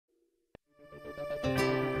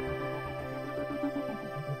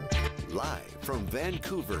Live from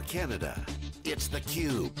Vancouver, Canada, it's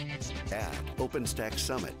theCUBE at OpenStack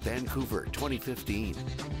Summit Vancouver 2015.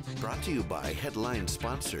 Brought to you by headline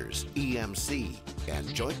sponsors EMC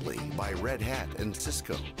and jointly by Red Hat and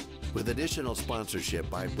Cisco, with additional sponsorship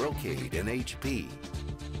by Brocade and HP.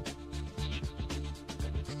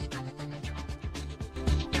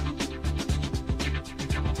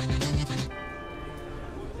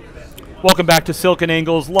 Welcome back to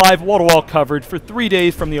SiliconANGLE's live wall-to-wall coverage for 3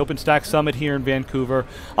 days from the OpenStack Summit here in Vancouver.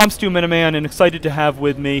 I'm Stu Miniman and excited to have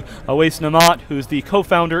with me Awais Nemat, who's the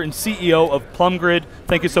co-founder and CEO of Plumgrid.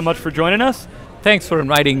 Thank you so much for joining us. Thanks for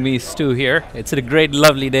inviting me, Stu, here. It's a great,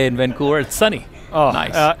 lovely day in Vancouver. It's sunny. Oh,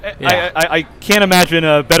 nice. I can't imagine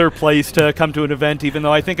a better place to come to an event, even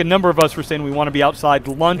though I think a number of us were saying we want to be outside.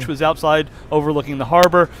 Lunch was outside overlooking the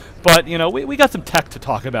harbor, but you know, we got some tech to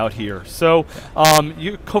talk about here. So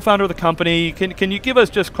you're co-founder of the company. Can you give us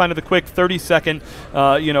just kind of the quick 30-second,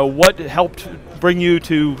 what helped bring you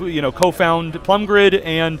to co-found Plumgrid,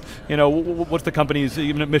 and what's the company's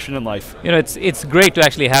mission in life? It's great to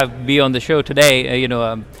actually be on the show today.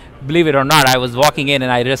 Believe it or not, I was walking in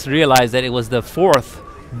and I just realized that it was the 4th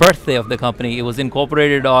birthday of the company. It was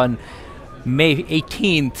incorporated on May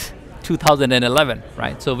 18th, 2011,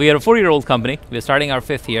 right? So we are a 4-year-old company. We're starting our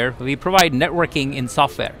 5th year. We provide networking in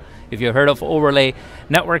software. If you've heard of overlay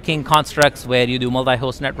networking constructs where you do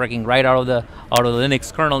multi-host networking right out of the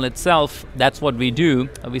Linux kernel itself, that's what we do.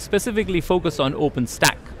 We specifically focus on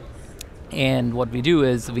OpenStack. And what we do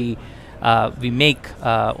is we make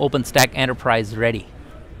OpenStack enterprise ready.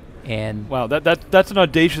 And wow, that's an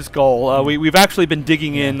audacious goal. We've actually been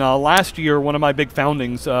digging in. Last year, one of my big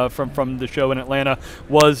foundings from the show in Atlanta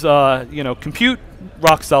was compute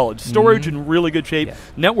rock solid, storage in really good shape,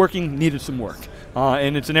 networking needed some work.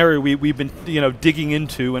 And it's an area we've been digging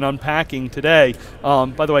into and unpacking today.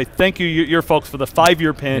 By the way, thank you your folks for the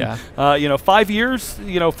 5-year pin. 5 years,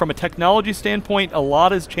 from a technology standpoint, a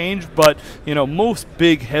lot has changed, but most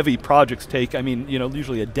big heavy projects take,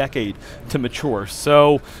 usually a decade to mature.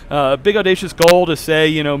 So big audacious goal to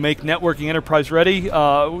say, make networking enterprise ready.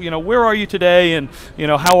 Where are you today, and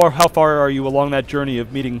how far are you along that journey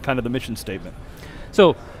of meeting kind of the mission statement?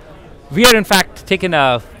 So we are in fact taking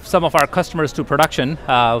some of our customers to production.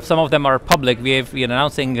 Some of them are public. We are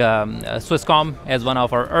announcing Swisscom as one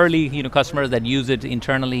of our early customers that use it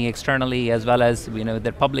internally, externally, as well as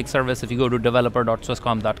their public service. If you go to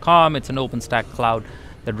developer.swisscom.com, it's an OpenStack cloud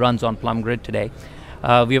that runs on Plumgrid today.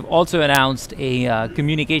 We have also announced a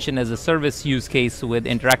communication as a service use case with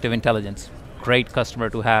interactive intelligence. Great customer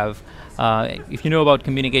to have. If you know about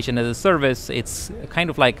communication as a service, it's kind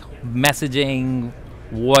of like messaging,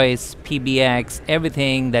 voice, PBX,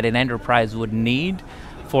 everything that an enterprise would need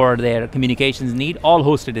for their communications need, all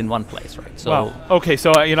hosted in one place, right? So wow. Okay,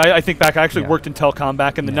 so I think back, I actually worked in telecom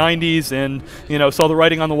back in the 90s, and saw the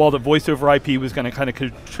writing on the wall that voice over IP was going to kind of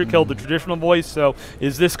kill the traditional voice. So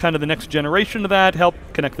is this kind of the next generation of that? Help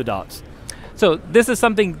connect the dots. So this is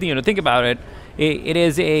something, think about it. It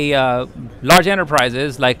is a large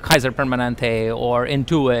enterprises like Kaiser Permanente or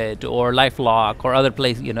Intuit or LifeLock or other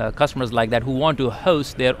customers like that who want to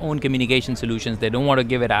host their own communication solutions. They don't want to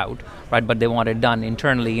give it out, right? But they want it done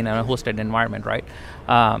internally in a hosted environment, right?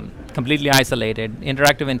 Completely isolated.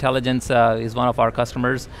 Interactive Intelligence is one of our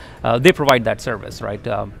customers. They provide that service, right?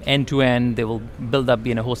 End to end, they will build up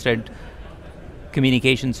hosted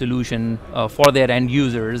communication solution for their end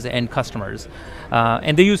users and customers.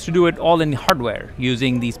 And they used to do it all in hardware,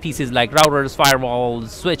 using these pieces like routers, firewalls,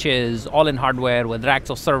 switches, all in hardware with racks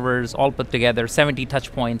of servers, all put together, 70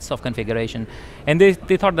 touch points of configuration. And they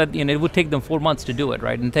thought that it would take them 4 months to do it,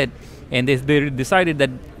 right? And they decided that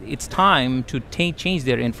it's time to change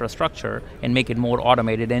their infrastructure and make it more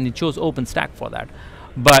automated, and it chose OpenStack for that.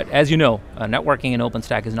 But as you know, networking in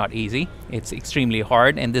OpenStack is not easy. It's extremely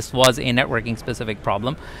hard, and this was a networking specific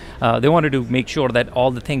problem. They wanted to make sure that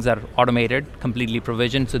all the things are automated, completely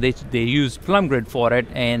provisioned, so they used Plumgrid for it,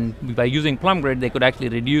 and by using Plumgrid, they could actually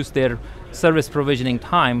reduce their service provisioning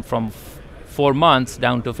time from 4 months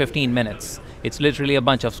down to 15 minutes. It's literally a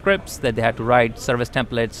bunch of scripts that they had to write, service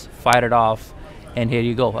templates, fire it off, and here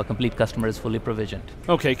you go, a complete customer is fully provisioned.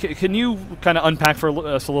 Okay, can you kind of unpack for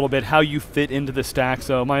us a little bit how you fit into the stack?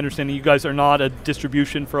 So my understanding, you guys are not a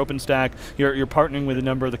distribution for OpenStack, you're partnering with a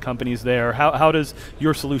number of the companies there. How does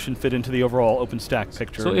your solution fit into the overall OpenStack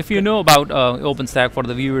picture? So if you know about OpenStack, for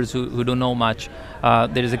the viewers who don't know much,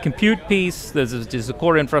 there is a compute piece, there's a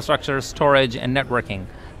core infrastructure, storage, and networking.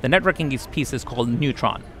 The networking piece is called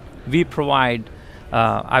Neutron. We provide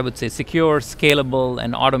I would say secure, scalable,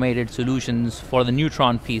 and automated solutions for the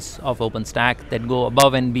Neutron piece of OpenStack that go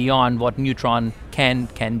above and beyond what Neutron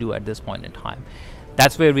can do at this point in time.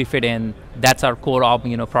 That's where we fit in. That's our core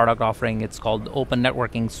product offering. It's called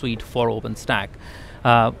OpenNetworking Suite for OpenStack.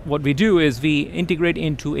 What we do is we integrate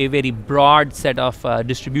into a very broad set of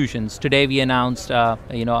distributions. Today we announced, with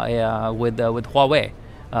Huawei,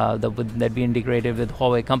 that we integrated with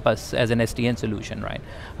Huawei Compass as an SDN solution, right?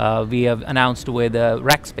 We have announced with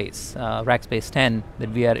Rackspace 10 that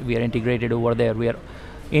we are integrated over there. We are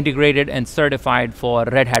integrated and certified for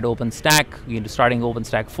Red Hat OpenStack, starting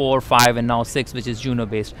OpenStack 4, 5, and now 6, which is Juno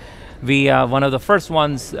based. We are one of the first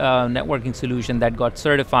ones networking solution that got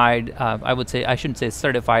certified. I shouldn't say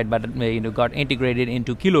certified, but got integrated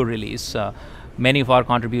into Kilo release. Many of our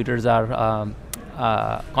contributors are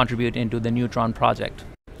contribute into the Neutron project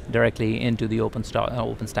directly into the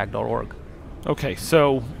OpenStack.org. Okay,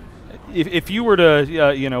 so if you were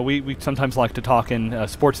to, we sometimes like to talk in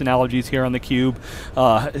sports analogies here on theCUBE.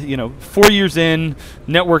 4 years in,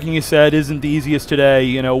 networking, you said, isn't the easiest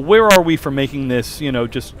today. Where are we for making this,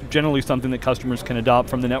 just generally something that customers can adopt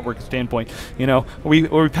from the network standpoint? Are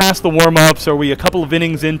we past the warm-ups? Are we a couple of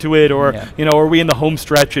innings into it? Or, are we in the home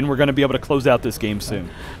stretch and we're going to be able to close out this game soon?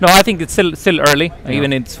 No, I think it's still early. Yeah.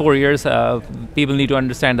 Even it's 4 years, people need to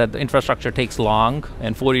understand that the infrastructure takes long,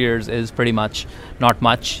 and 4 years is pretty much not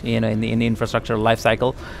much, in the infrastructure life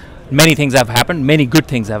cycle. Many things have happened. Many good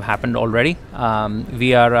things have happened already.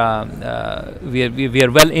 We are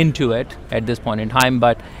well into it at this point in time,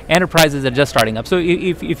 but enterprises are just starting up. So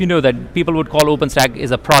if you know that people would call OpenStack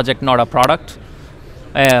is a project, not a product.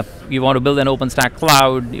 You want to build an OpenStack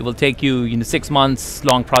cloud, it will take you 6 months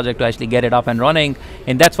long project to actually get it up and running,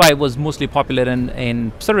 and that's why it was mostly popular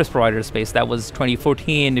in service provider space. That was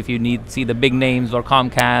 2014. If you see the big names or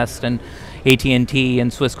Comcast and AT&T and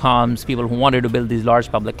Swisscoms, people who wanted to build these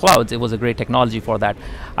large public clouds, it was a great technology for that.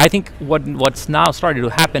 I think what's now started to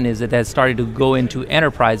happen is it has started to go into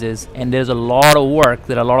enterprises, and there's a lot of work,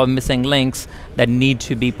 there are a lot of missing links that need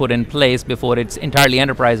to be put in place before it's entirely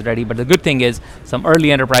enterprise ready. But the good thing is some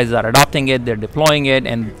early enterprises are adopting it, they're deploying it,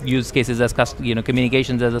 and use cases as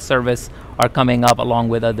communications as a service are coming up along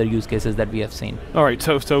with other use cases that we have seen. All right,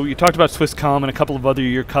 so you talked about Swisscom and a couple of other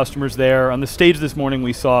your customers there. On the stage this morning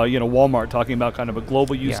we saw Walmart talking about kind of a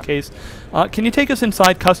global use case. Can you take us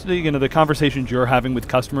inside the conversations you're having with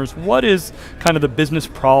customers? What is kind of the business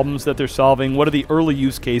problems that they're solving? What are the early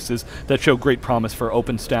use cases that show great promise for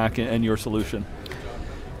OpenStack and your solution?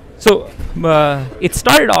 So it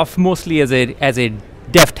started off mostly as a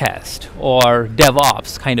dev test or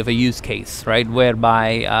DevOps kind of a use case, right?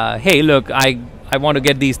 Whereby, hey, look, I want to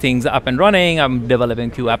get these things up and running. I'm developing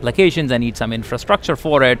few applications. I need some infrastructure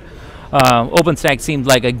for it. OpenStack seems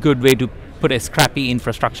like a good way to put a scrappy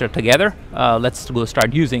infrastructure together. Let's go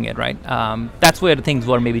start using it, right? That's where things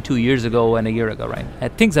were maybe 2 years ago and a year ago, right?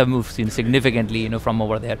 Things have moved significantly, from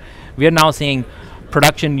over there. We are now seeing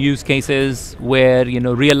production use cases where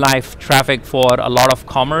real life traffic for a lot of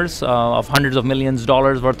commerce, of hundreds of millions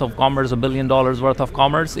dollars worth of commerce, $1 billion worth of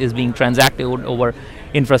commerce is being transacted over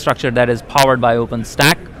infrastructure that is powered by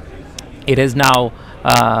OpenStack. It is now,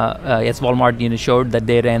 as Walmart showed that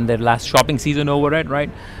they ran their last shopping season over it, right?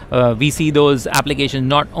 We see those applications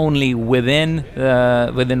not only within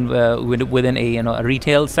a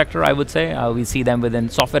retail sector, I would say. We see them within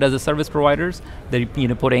software as a service providers. They're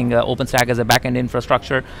putting OpenStack as a backend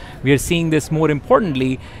infrastructure. We are seeing this more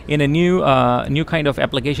importantly in a new kind of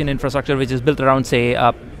application infrastructure which is built around, say,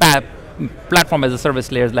 platform as a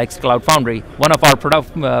service layers like Cloud Foundry. One of our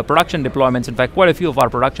production deployments, in fact, quite a few of our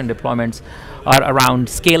production deployments are around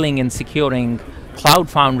scaling and securing Cloud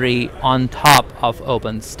Foundry on top of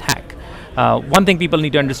OpenStack. One thing people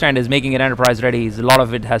need to understand is making it enterprise ready is a lot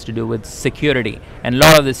of it has to do with security. And a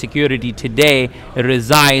lot of the security today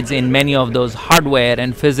resides in many of those hardware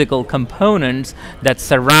and physical components that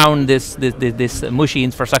surround this mushy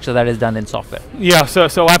infrastructure that is done in software. Yeah,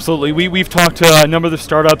 so absolutely. We've talked to a number of the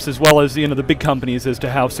startups as well as the big companies as to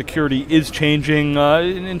how security is changing.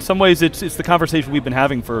 In some ways, it's the conversation we've been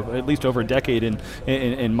having for at least over a decade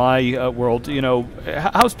in my world.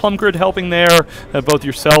 How's Plumgrid helping there, both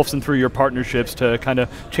yourselves and through your partnerships to kind of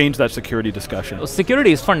change that security discussion? Well,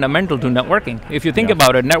 security is fundamental to networking. If you think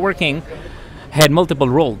about it, networking had multiple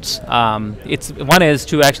roles. One is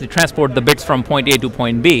to actually transport the bits from point A to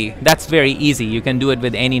point B. That's very easy. You can do it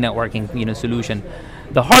with any networking solution.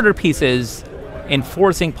 The harder piece is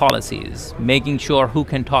enforcing policies, making sure who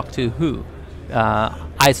can talk to who,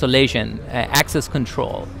 isolation, access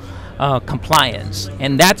control. compliance,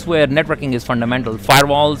 and that's where networking is fundamental.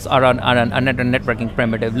 Firewalls are a networking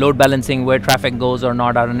primitive. Load balancing, where traffic goes or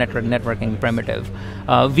not, are a networking primitive.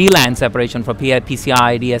 VLAN separation for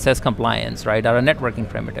PCI DSS compliance, right, are a networking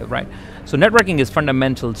primitive, right? So networking is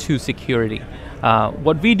fundamental to security.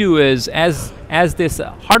 What we do is, as this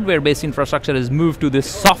hardware-based infrastructure is moved to this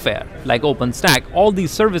software, like OpenStack, all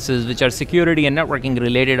these services which are security and networking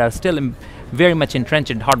related are still very much entrenched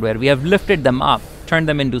in hardware. We have lifted them up, turned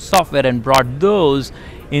them into software, and brought those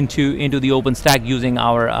into the OpenStack using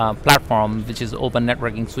our platform, which is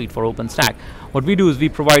OpenNetworking Suite for OpenStack. What we do is we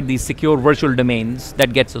provide these secure virtual domains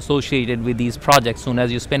that gets associated with these projects. Soon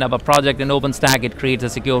as you spin up a project in OpenStack, it creates a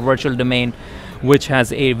secure virtual domain which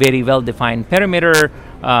has a very well-defined perimeter.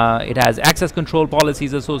 It has access control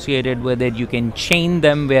policies associated with it. You can chain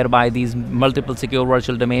them, whereby these multiple secure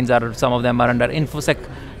virtual domains some of them are under InfoSec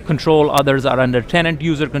control, others are under tenant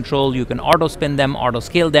user control. You can auto-spin them,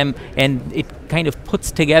 auto-scale them, and it kind of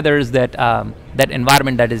puts together that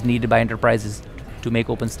environment that is needed by enterprises to make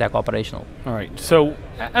OpenStack operational. All right, so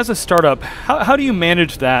as a startup, how do you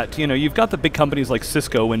manage that? You know, you've got the big companies like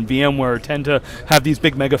Cisco and VMware tend to have these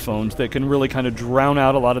big megaphones that can really kind of drown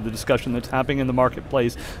out a lot of the discussion that's happening in the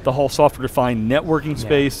marketplace, the whole software-defined networking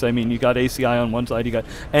space. I mean, you got ACI on one side, you got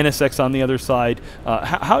NSX on the other side.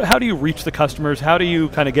 How do you reach the customers? How do you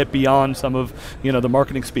kind of get beyond some of, you know, the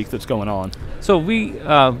marketing speak that's going on? So we're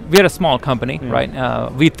a small company,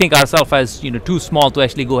 right? We think ourselves as, you know, too small to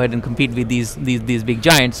actually go ahead and compete with these big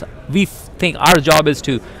giants. We think our job is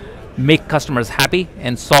to make customers happy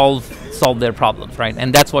and solve their problems, right?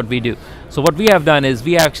 And that's what we do. So what we have done is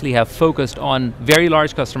we actually have focused on very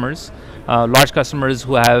large customers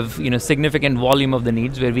who have, you know, significant volume of the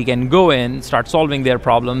needs, where we can go in, start solving their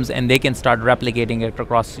problems, and they can start replicating it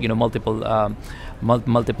across, you know, multiple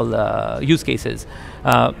use cases.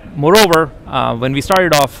 Moreover, when we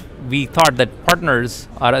started off, we thought that partners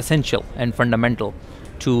are essential and fundamental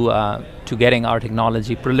to getting our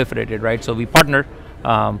technology proliferated, right? So we partner.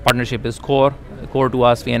 Partnership is core to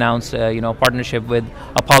us. We announced partnership with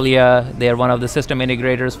Apolia. They are one of the system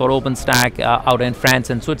integrators for OpenStack out in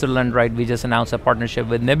France and Switzerland, right? We just announced a partnership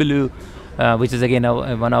with Nebulu, which is again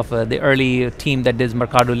one of the early team that does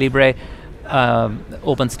Mercado Libre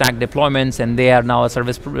OpenStack deployments, and they are now a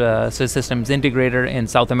service systems integrator in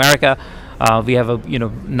South America. We have a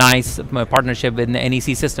nice partnership with the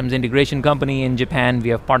NEC Systems Integration Company in Japan. We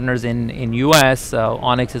have partners in US.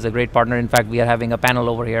 Onyx is a great partner. In fact, we are having a panel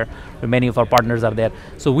over here where many of our partners are there.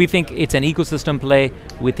 So we think it's an ecosystem play.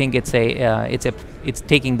 We think it's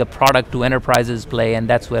taking the product to enterprises play, and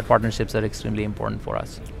that's where partnerships are extremely important for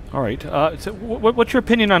us. All right. So what's your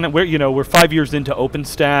opinion on it? We're 5 years into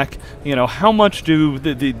OpenStack. How much do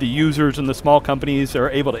the users and the small companies are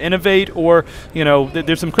able to innovate? Or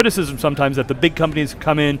there's some criticism sometimes that the big companies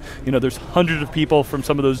come in. There's hundreds of people from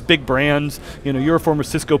some of those big brands. You're a former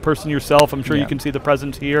Cisco person yourself. I'm sure you can see the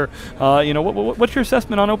presence here. What's your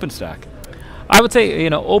assessment on OpenStack? I would say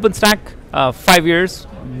OpenStack 5 years.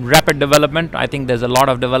 Rapid development. I think there's a lot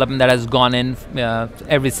of development that has gone in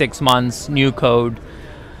every 6 months. New code.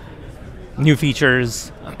 New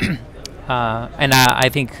features, and I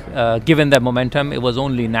think given that momentum, it was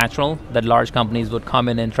only natural that large companies would come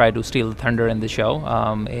in and try to steal the thunder in the show,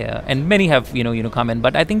 and many have come in,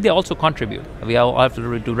 but I think they also contribute. We all have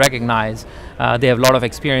to recognize they have a lot of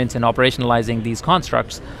experience in operationalizing these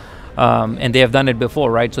constructs, and they have done it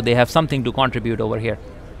before, right? So they have something to contribute over here.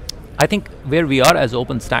 I think where we are as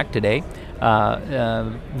OpenStack today,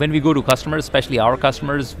 when we go to customers, especially our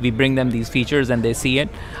customers, we bring them these features and they see it.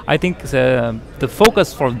 I think the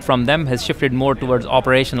focus from them has shifted more towards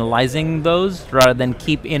operationalizing those rather than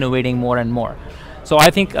keep innovating more and more. So I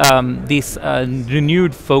think this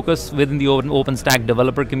renewed focus within the OpenStack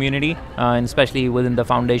developer community, and especially within the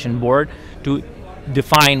foundation board, to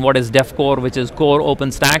define what is DevCore, which is core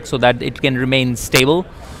OpenStack, so that it can remain stable.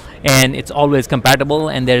 And it's always compatible,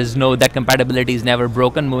 and that compatibility is never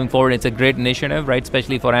broken moving forward. It's a great initiative, right?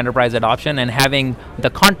 Especially for enterprise adoption, and having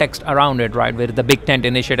the context around it, right? With the Big Tent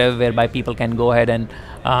initiative, whereby people can go ahead and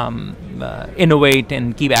innovate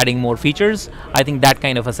and keep adding more features. I think that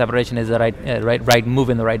kind of a separation is the right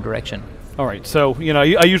move in the right direction. All right, so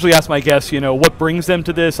I usually ask my guests, what brings them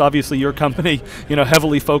to this? Obviously, your company,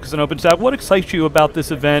 heavily focused on OpenStack. What excites you about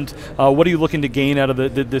this event? What are you looking to gain out of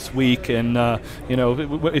this week? And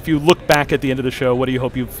if you look back at the end of the show, what do you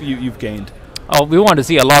hope you've gained? Oh, we want to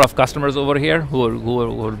see a lot of customers over here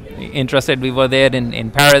who are interested. We were there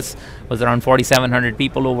in Paris. It was around 4,700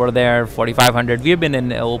 people over there, 4,500. We have been in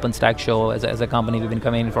the OpenStack show as a company. We've been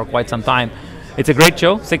coming in for quite some time. It's a great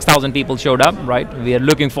show. 6,000 people showed up, right? We are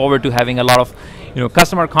looking forward to having a lot of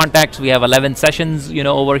customer contacts, we have 11 sessions,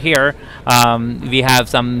 over here. We have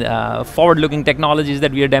some forward-looking technologies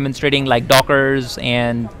that we are demonstrating, like Dockers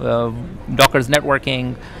and Dockers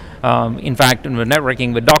networking. In fact, we're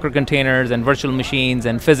networking with Docker containers and virtual machines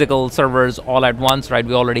and physical servers all at once, right?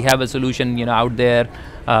 We already have a solution, out there.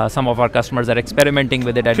 Some of our customers are experimenting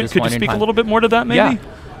with it at this point in time. Could you speak a little bit more to that, maybe?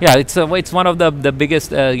 Yeah, it's one of the biggest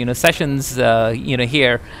sessions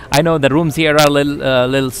here. I know the rooms here are a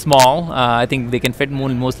little small. I think they can fit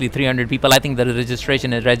mostly 300 people. I think the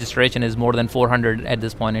registration is more than 400 at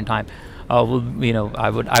this point in time. I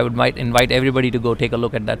might invite everybody to go take a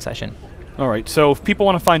look at that session. All right, so if people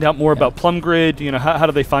want to find out more about Plumgrid, how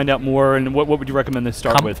do they find out more, and what would you recommend they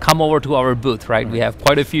start with? Come over to our booth, right? We have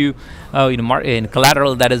quite a few,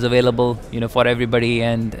 collateral that is available, for everybody,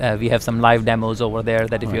 and we have some live demos over there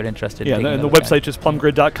that if you're interested. Yeah, and the website is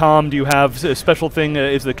plumgrid.com. Do you have a special thing?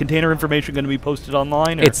 Is the container information going to be posted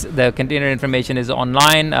online? It's the container information is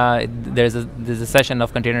online. There's a session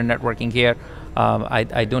of container networking here.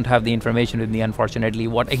 I don't have the information with me, unfortunately,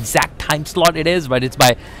 what exact time slot it is, but it's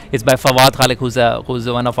by Fawad Khalik, who's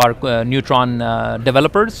one of our Neutron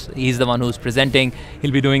developers. He's the one who's presenting.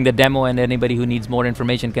 He'll be doing the demo, and anybody who needs more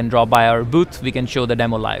information can drop by our booth. We can show the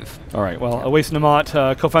demo live. All right. Well, Awais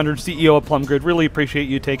Nemat, co-founder and CEO of Plumgrid, really appreciate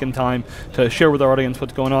you taking time to share with our audience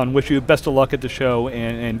what's going on. Wish you best of luck at the show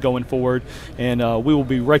and going forward. And we will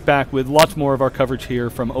be right back with lots more of our coverage here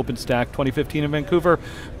from OpenStack 2015 in Vancouver.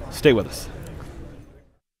 Stay with us.